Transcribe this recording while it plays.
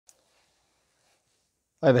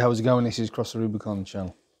Hi there, how's it going? This is Cross the Rubicon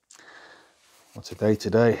channel. What's the date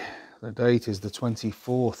today? The date is the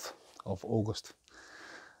 24th of August.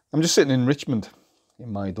 I'm just sitting in Richmond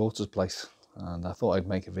in my daughter's place, and I thought I'd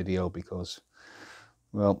make a video because,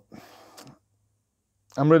 well,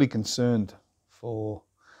 I'm really concerned for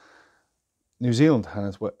New Zealand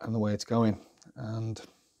and the way it's going, and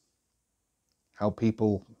how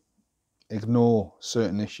people ignore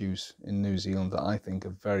certain issues in New Zealand that I think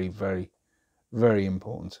are very, very, very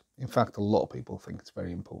important. In fact, a lot of people think it's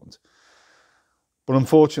very important. But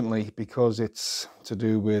unfortunately, because it's to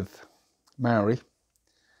do with Maori,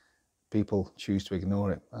 people choose to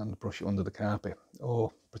ignore it and brush it under the carpet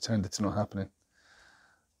or pretend it's not happening.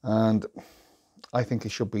 And I think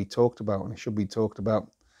it should be talked about, and it should be talked about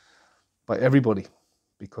by everybody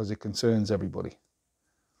because it concerns everybody.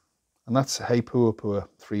 And that's Hepuapua,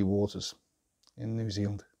 3 waters in New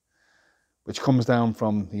Zealand, which comes down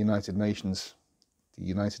from the United Nations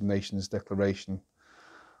Declaration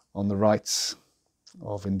on the Rights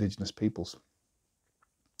of Indigenous Peoples.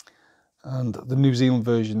 And the New Zealand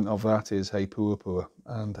version of that is Hepuapua,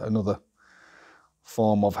 and another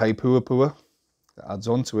form of Hepuapua that adds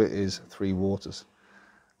on to it is 3 waters.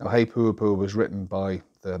 Now, Hepuapua was written by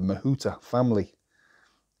the Mahuta family,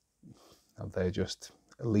 and they're just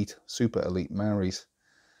elite, super elite Maoris,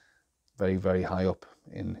 very, very high up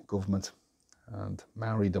in government and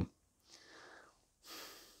Maoridom.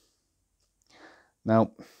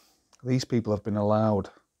 Now, these people have been allowed,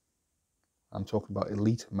 I'm talking about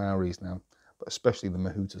elite Maoris now, but especially the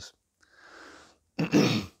Mahutas.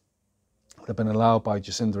 They've been allowed by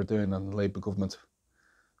Jacinda Ardern and the Labour government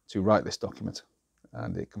to write this document,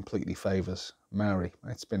 and it completely favours Maori.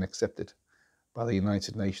 It's been accepted by the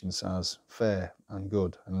United Nations as fair and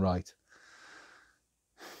good and right.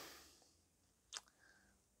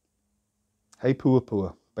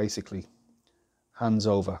 Hepuapua basically hands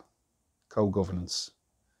over co-governance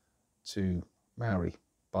to Maori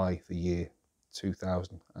by the year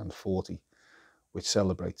 2040, which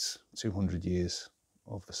celebrates 200 years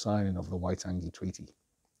of the signing of the Waitangi Treaty.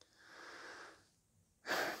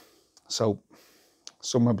 So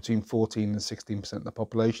somewhere between 14 and 16% of the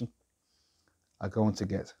population are going to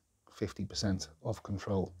get 50% of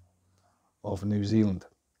control of New Zealand.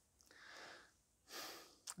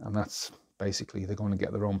 And that's basically, they're going to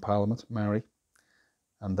get their own parliament, Maori,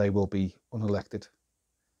 and they will be unelected,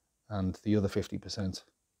 and the other 50%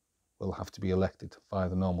 will have to be elected via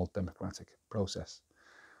the normal democratic process.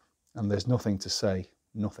 And there's nothing to say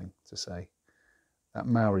that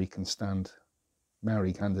Maori can stand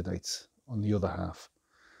Maori candidates on the other half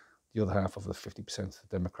of the 50%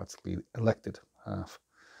 democratically elected half.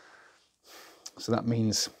 So that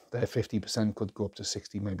means their 50% could go up to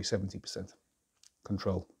 60, maybe 70%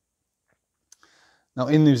 control. Now,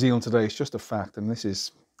 in New Zealand today, it's just a fact, and this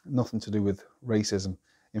is nothing to do with racism.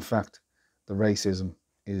 In fact, the racism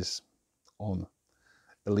is on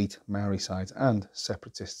elite Maori side and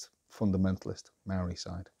separatist, fundamentalist Maori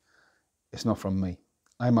side. It's not from me.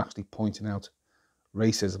 I'm actually pointing out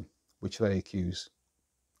racism, which they accuse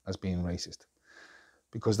as being racist,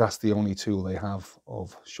 because that's the only tool they have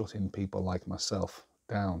of shutting people like myself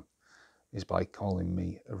down, is by calling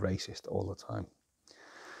me a racist all the time.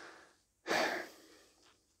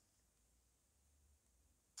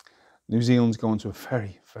 New Zealand's going to a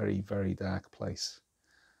very, very, very dark place.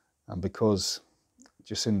 And because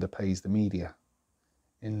Jacinda pays the media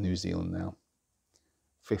in New Zealand now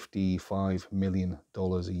 $55 million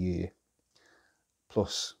a year,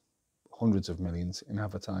 plus hundreds of millions in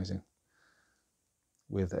advertising,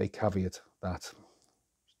 with a caveat that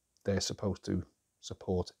they're supposed to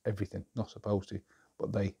support everything, not supposed to,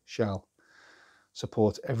 but they shall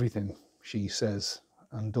support everything she says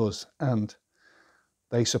and does. And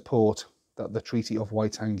they support that the Treaty of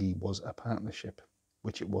Waitangi was a partnership,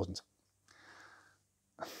 which it wasn't.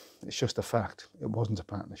 It's just a fact. It wasn't a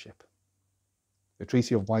partnership. The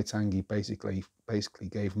Treaty of Waitangi basically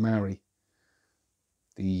gave Maori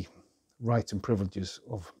the rights and privileges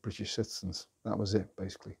of British citizens. That was it,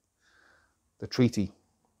 basically. The treaty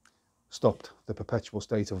stopped the perpetual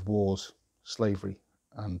state of wars, slavery,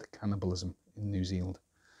 and cannibalism in New Zealand.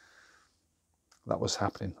 That was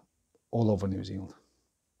happening all over New Zealand.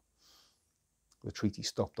 The treaty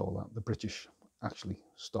stopped all that. The British actually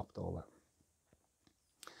stopped all that.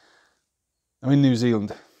 Now, in New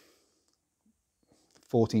Zealand,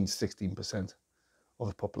 14 to 16% of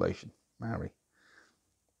the population, Maori.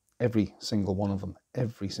 Every single one of them,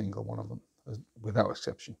 without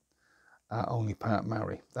exception, are only part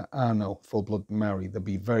Maori. There are no full-blood Maori. There'll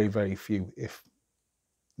be very, very few, if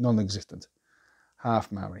non-existent,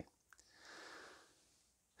 half Maori.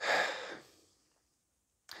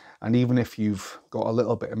 And even if you've got a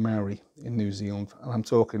little bit of Maori in New Zealand, and I'm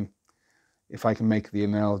talking, if I can make the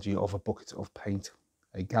analogy of a bucket of paint,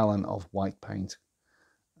 a gallon of white paint,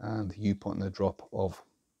 and you putting a drop of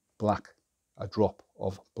black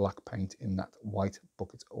paint in that white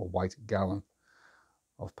bucket or white gallon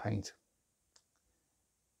of paint,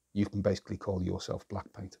 you can basically call yourself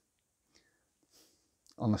black paint.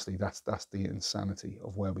 Honestly, that's the insanity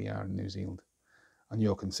of where we are in New Zealand. And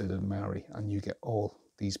you're considered Maori, and you get all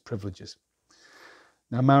these privileges.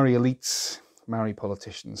 Now, Maori elites, Maori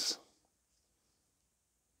politicians,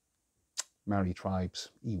 Maori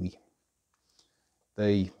tribes, iwi,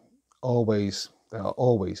 they are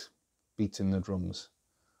always beating the drums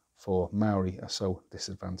for Maori are so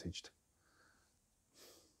disadvantaged.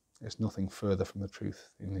 There's nothing further from the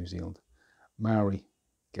truth in New Zealand. Maori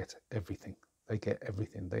get everything. They get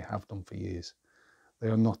everything. They have done for years. They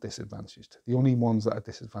are not disadvantaged. The only ones that are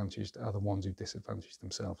disadvantaged are the ones who disadvantage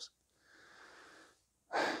themselves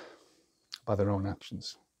by their own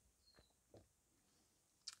actions.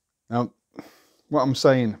 Now, what I'm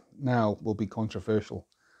saying now will be controversial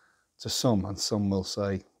to some, and some will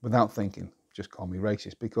say, without thinking, just call me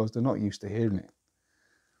racist, because they're not used to hearing it.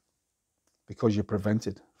 Because you're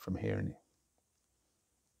prevented from hearing it.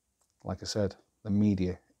 Like I said, the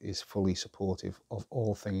media is fully supportive of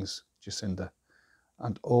all things Jacinda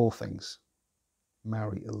and all things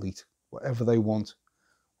Maori elite. Whatever they want,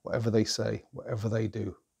 whatever they say, whatever they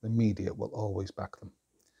do, the media will always back them.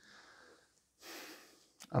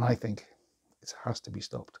 And I think it has to be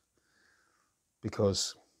stopped.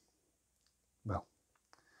 Because, well,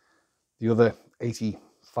 the other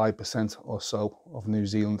 85% or so of New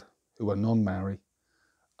Zealand who are non-Maori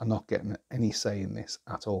are not getting any say in this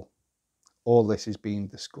at all. All this is being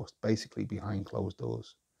discussed basically behind closed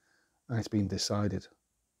doors. And it's being decided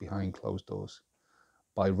behind closed doors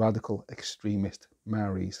by radical extremist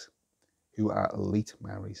Maoris who are elite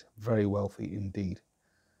Maoris, very wealthy indeed.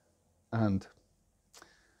 And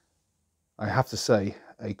I have to say,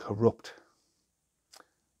 a corrupt,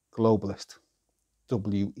 globalist,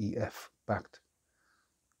 WEF-backed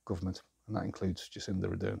government, and that includes Jacinda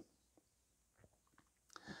Ardern.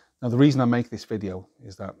 Now, the reason I make this video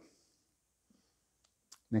is that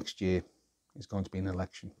next year is going to be an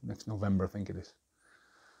election, next November, I think it is.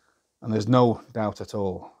 And there's no doubt at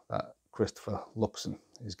all that Christopher Luxon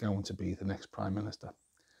is going to be the next Prime Minister.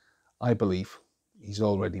 I believe he's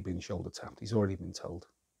already been shoulder tapped. He's already been told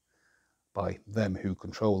by them who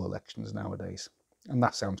control elections nowadays. And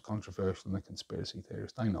that sounds controversial and a conspiracy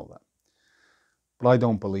theorist, I know that. But I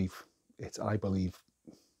don't believe it. I believe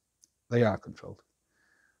they are controlled.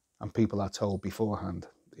 And people are told beforehand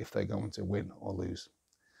if they're going to win or lose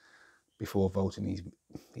before voting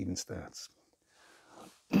even starts.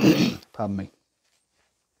 Pardon me.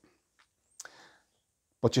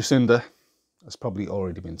 But Jacinda has probably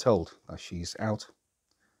already been told that she's out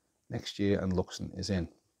next year and Luxon is in.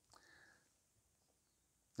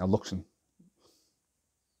 Now Luxon,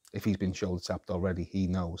 if he's been shoulder tapped already, he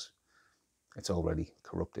knows it's already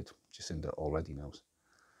corrupted. Jacinda already knows.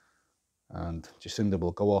 And Jacinda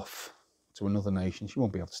will go off to another nation. She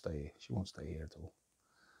won't be able to stay here. She won't stay here at all.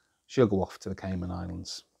 She'll go off to the Cayman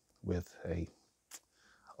Islands with a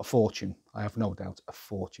fortune, I have no doubt, a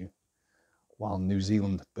fortune, while New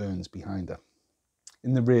Zealand burns behind her.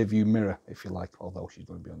 In the rear view mirror, if you like, although she's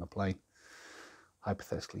going to be on a plane,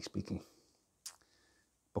 hypothetically speaking.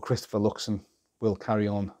 But Christopher Luxon will carry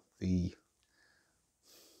on the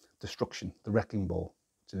destruction, the wrecking ball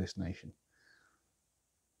to this nation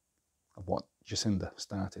of what Jacinda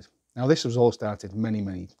started. Now, this was all started many,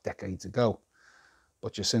 many decades ago,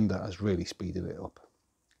 but Jacinda has really speeded it up,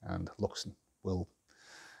 and Luxon will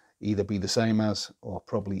either be the same as or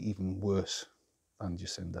probably even worse than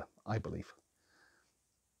Jacinda, I believe.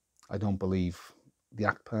 I don't believe the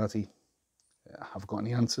ACT Party have got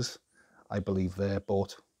any answers. I believe they're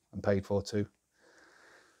bought and paid for too.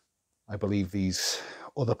 I believe these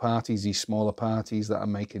other parties, these smaller parties that are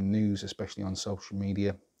making news, especially on social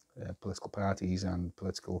media, political parties and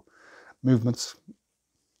political movements,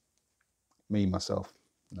 me, myself,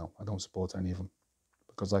 no, I don't support any of them,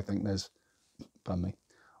 because I think there's, pardon me,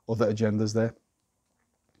 other agendas there.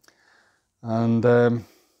 And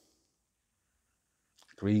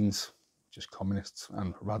Greens, just communists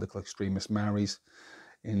and radical extremist Maoris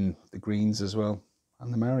in the Greens as well,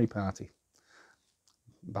 and the Maori Party.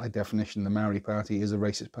 By definition, the Maori Party is a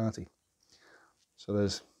racist party. So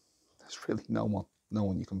there's really no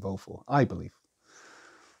one you can vote for, I believe.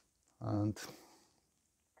 And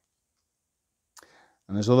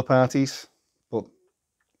there's other parties, but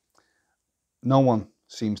no one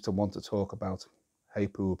seems to want to talk about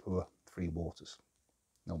Hepuapua 3 waters.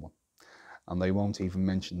 No one. And they won't even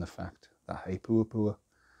mention the fact that Hepuapua,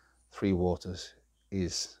 Three Waters,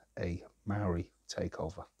 is a Maori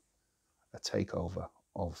takeover. A takeover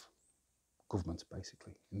of government,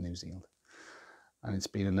 basically, in New Zealand. And it's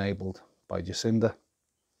been enabled by Jacinda,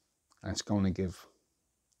 and it's going to give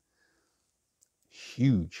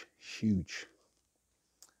huge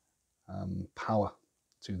power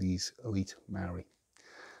to these elite Maori.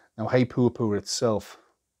 Now, Hepuapua itself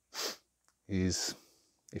is,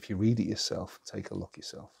 if you read it yourself, take a look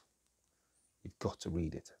yourself, you've got to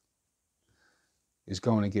read it, is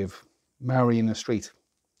going to give Maori in the street,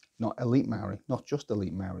 not elite Maori, not just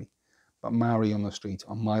elite Maori, but Maori on the street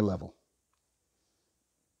on my level,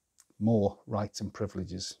 more rights and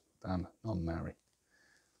privileges than non-Maori.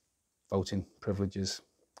 Voting privileges,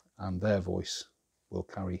 and their voice will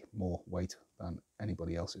carry more weight than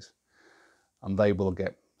anybody else's. And they will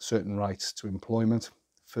get certain rights to employment,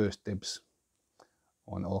 first dibs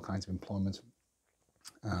on all kinds of employment,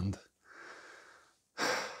 and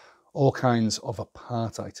all kinds of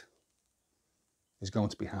apartheid is going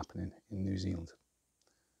to be happening in New Zealand.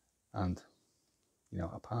 And, you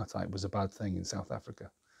know, apartheid was a bad thing in South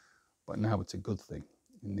Africa, but now it's a good thing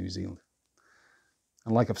in New Zealand.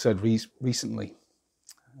 And like I've said recently,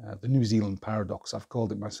 the New Zealand paradox, I've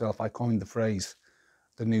called it myself. I coined the phrase,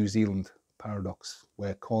 the New Zealand paradox,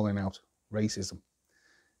 where calling out racism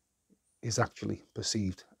is actually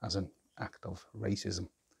perceived as an act of racism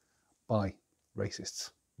by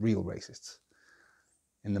racists, real racists,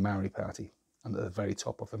 in the Maori party and at the very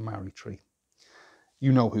top of the Maori tree.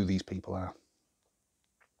 You know who these people are.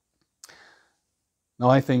 Now,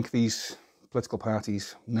 I think these political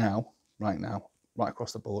parties right now, right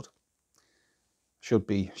across the board, should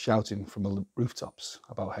be shouting from the rooftops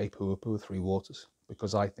about Hepuapua, Three Waters,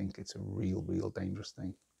 because I think it's a real dangerous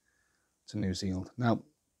thing to New Zealand. Now,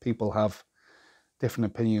 people have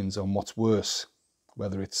different opinions on what's worse,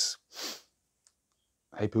 whether it's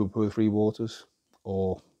Hepuapua, Three Waters,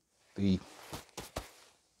 or we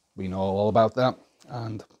know all about that,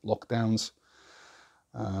 and lockdowns,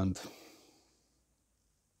 and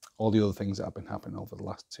all the other things that have been happening over the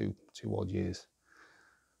last two odd years.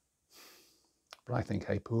 But I think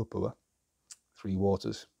Hepuapua, Three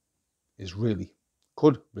Waters,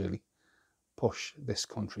 could really push this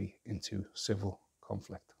country into civil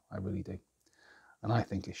conflict. I really do. And I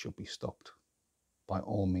think it should be stopped by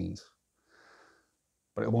all means.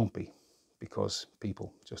 But it won't be, because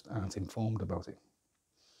people just aren't informed about it.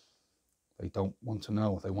 They don't want to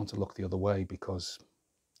know. They want to look the other way because,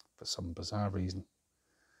 for some bizarre reason,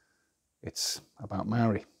 it's about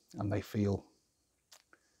Maori, and they feel,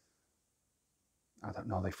 I don't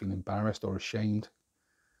know, they feel embarrassed or ashamed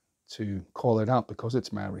to call it out because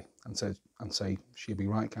it's Maori and say she'll be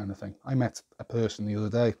right, kind of thing. I met a person the other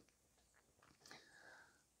day,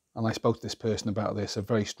 and I spoke to this person about this, a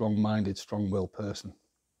very strong-minded, strong-willed person.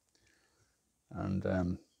 And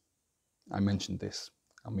I mentioned this,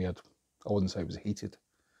 and we had, I wouldn't say it was a heated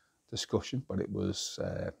discussion, but it was,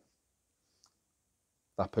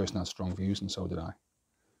 that person had strong views, and so did I.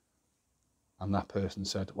 And that person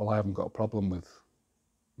said, well, I haven't got a problem with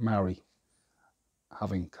Maori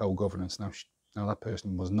having co-governance. Now that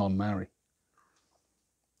person was non-Maori.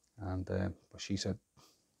 And but she said,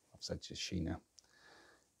 I've said just she now,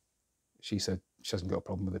 she said she hasn't got a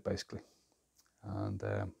problem with it, basically. And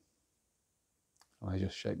I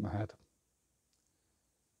just shake my head.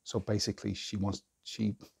 So basically she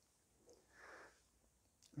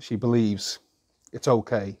believes it's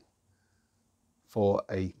okay for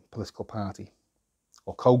a political party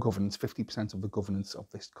or co-governance, 50% of the governance of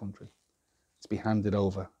this country, to be handed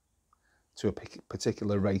over to a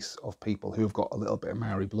particular race of people who have got a little bit of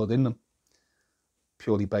Maori blood in them,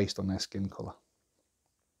 purely based on their skin colour.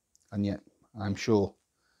 And yet, I'm sure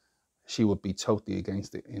she would be totally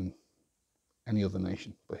against it in any other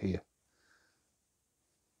nation, but here,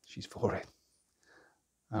 she's for it.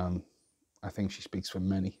 I think she speaks for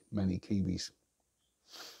many Kiwis.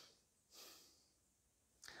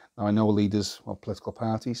 Now, I know leaders of political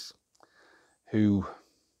parties who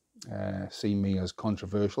see me as a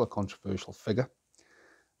controversial figure,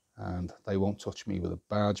 and they won't touch me with a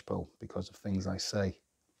barge pole because of things I say.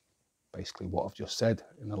 Basically what I've just said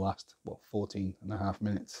in the last, 14 and a half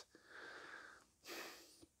minutes.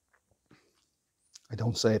 I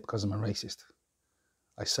don't say it because I'm a racist.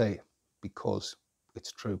 I say it because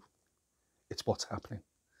it's true. It's what's happening.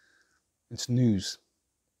 It's news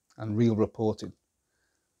and real reporting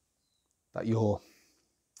that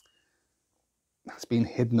it's being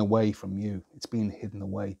hidden away from you. It's being hidden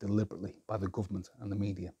away deliberately by the government and the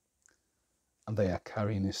media. And they are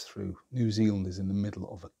carrying this through. New Zealand is in the middle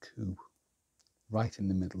of a coup. right in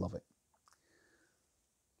the middle of it.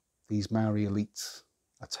 These Maori elites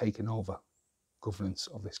are taking over governance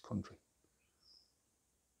of this country.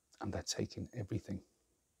 And they're taking everything.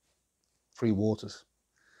 Free waters,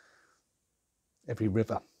 every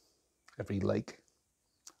river, every lake,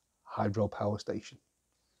 hydropower station,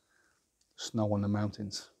 snow on the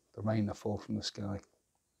mountains, the rain that falls from the sky,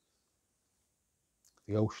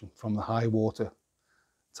 the ocean, from the high water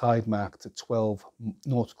tide mark to 12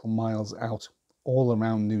 nautical miles out, all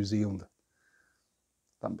around New Zealand,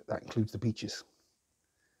 that includes the beaches,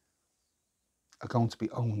 are going to be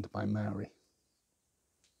owned by Maori.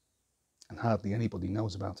 And hardly anybody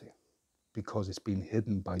knows about it because it's been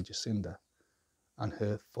hidden by Jacinda and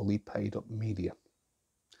her fully paid up media.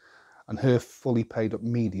 And her fully paid up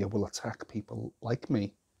media will attack people like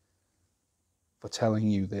me for telling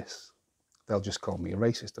you this. They'll just call me a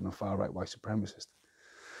racist and a far-right white supremacist,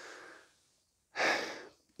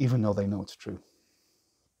 even though they know it's true.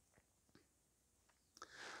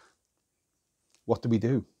 What do we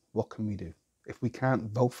do? What can we do? If we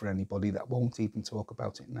can't vote for anybody that won't even talk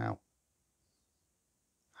about it now,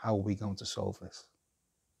 how are we going to solve this?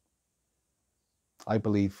 I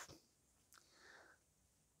believe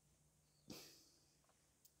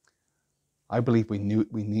we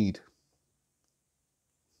need,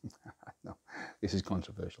 no, this is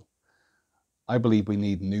controversial. I believe we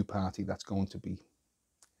need a new party that's going to be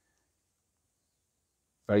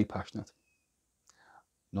very passionate,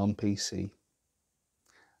 non-PC,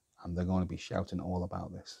 and they're going to be shouting all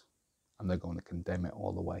about this, and they're going to condemn it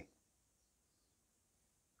all the way.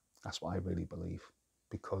 That's what I really believe,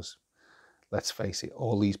 because let's face it,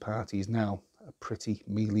 all these parties now are pretty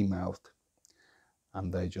mealy-mouthed,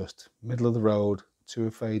 and they're just middle of the road, too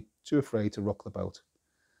afraid to rock the boat,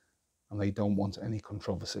 and they don't want any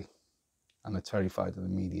controversy, and they're terrified of the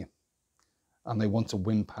media, and they want to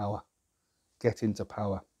win power, get into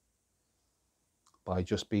power by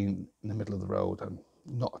just being in the middle of the road and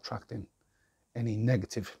not attracting any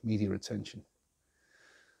negative media attention.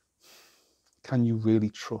 Can you really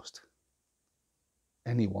trust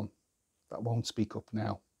anyone that won't speak up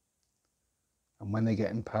now? And when they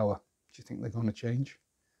get in power, do you think they're going to change?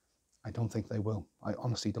 I don't think they will. I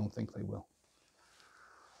honestly don't think they will.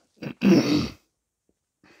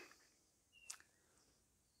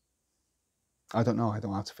 I don't know. I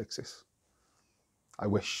don't know how to fix this. I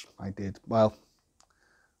wish I did. Well,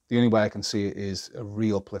 the only way I can see it is a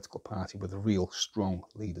real political party with real strong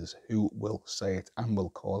leaders who will say it and will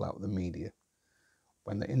call out the media.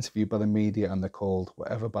 When they're interviewed by the media and they're called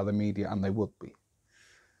whatever by the media, and they would be,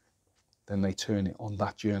 then they turn it on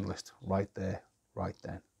that journalist right there, right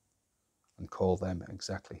then, and call them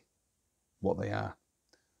exactly what they are,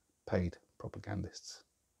 paid propagandists.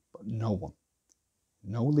 But no one,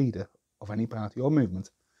 no leader of any party or movement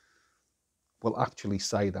will actually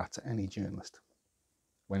say that to any journalist,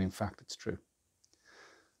 when in fact it's true.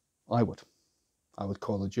 I would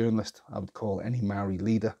call a journalist, I would call any Maori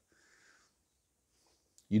leader.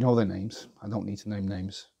 You know their names, I don't need to name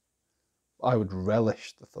names. I would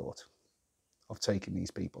relish the thought of taking these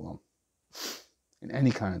people on in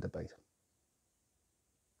any kind of debate.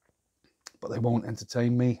 But they won't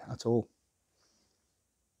entertain me at all.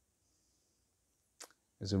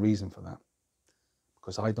 There's a reason for that.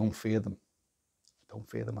 Because I don't fear them. I don't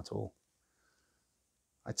fear them at all.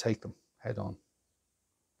 I take them head on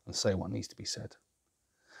and say what needs to be said.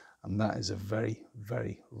 And that is a very,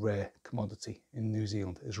 very rare commodity in New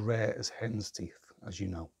Zealand, as rare as hen's teeth, as you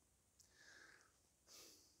know.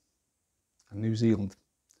 And New Zealand,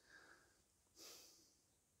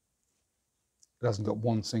 it hasn't got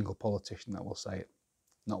one single politician that will say it.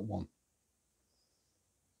 Not one.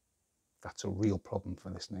 That's a real problem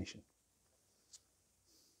for this nation.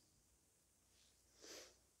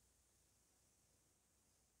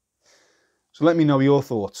 So let me know your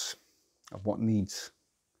thoughts of what needs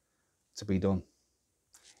to be done.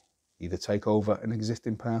 Either take over an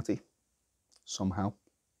existing party somehow,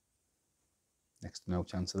 next to no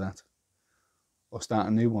chance of that, or start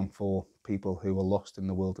a new one for people who are lost in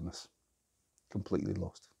the wilderness, completely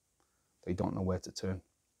lost. They don't know where to turn.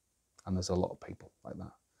 And there's a lot of people like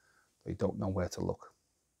that. They don't know where to look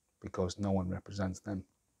because no one represents them.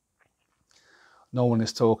 No one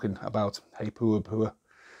is talking about Hepuapua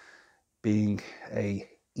being a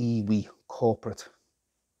iwi corporate,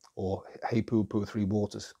 or Hepuapua Three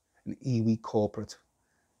Waters, an iwi corporate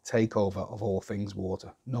takeover of all things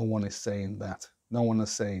water. No one is saying that. No one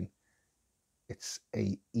is saying it's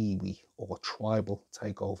a iwi or tribal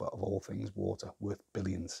takeover of all things water worth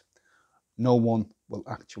billions. No one will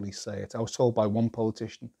actually say it. I was told by one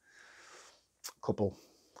politician a couple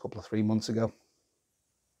of 3 months ago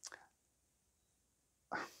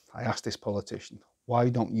I asked this politician, why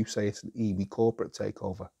don't you say it's an iwi corporate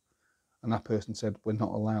takeover? And that person said, we're not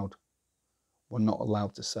allowed. We're not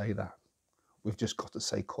allowed to say that. We've just got to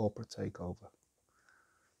say corporate takeover.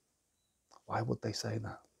 Why would they say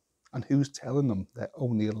that? And who's telling them they're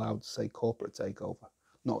only allowed to say corporate takeover,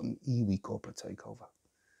 not an iwi corporate takeover?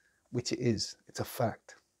 Which it is. It's a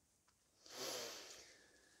fact.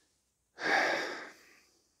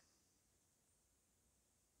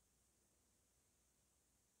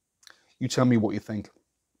 You tell me what you think.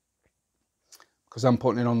 Because I'm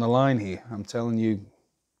putting it on the line here. I'm telling you,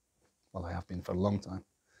 well, I have been for a long time,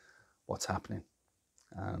 what's happening.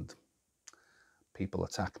 And people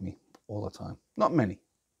attack me all the time. Not many,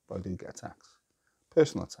 but I do get attacks.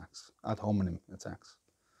 Personal attacks, ad hominem attacks.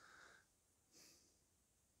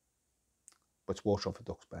 But it's water off a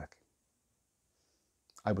duck's back.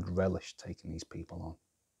 I would relish taking these people on.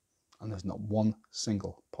 And there's not one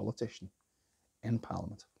single politician in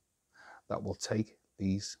Parliament that will take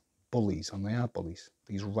these bullies, and they are bullies,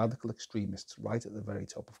 these radical extremists right at the very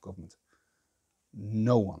top of government.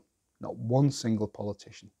 No one, not one single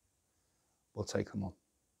politician will take them on.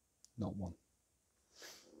 Not one.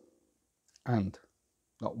 And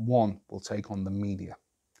not one will take on the media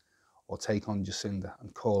or take on Jacinda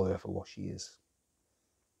and call her for what she is.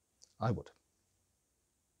 I would.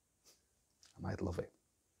 And I'd love it.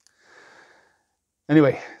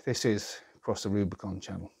 Anyway, this is Cross the Rubicon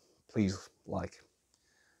channel. Please like,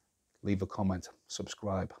 leave a comment,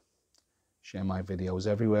 subscribe, share my videos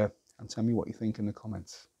everywhere, and tell me what you think in the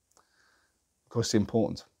comments. Because it's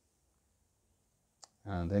important.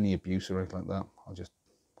 And any abuse or anything like that, I'll just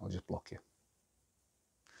block you.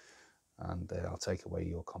 And I'll take away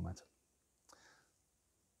your comment.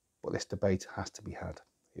 But this debate has to be had.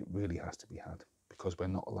 It really has to be had, because we're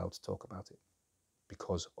not allowed to talk about it.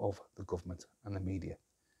 Because of the government and the media.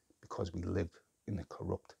 Because we live in a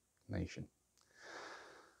corrupt nation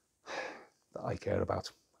that I care about.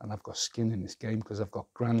 And I've got skin in this game because I've got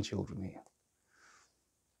grandchildren here.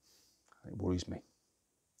 It worries me.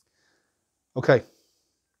 Okay.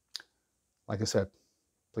 Like I said,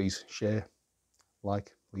 please share,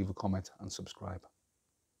 like, leave a comment and subscribe.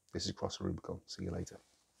 This is Cross the Rubicon. See you later.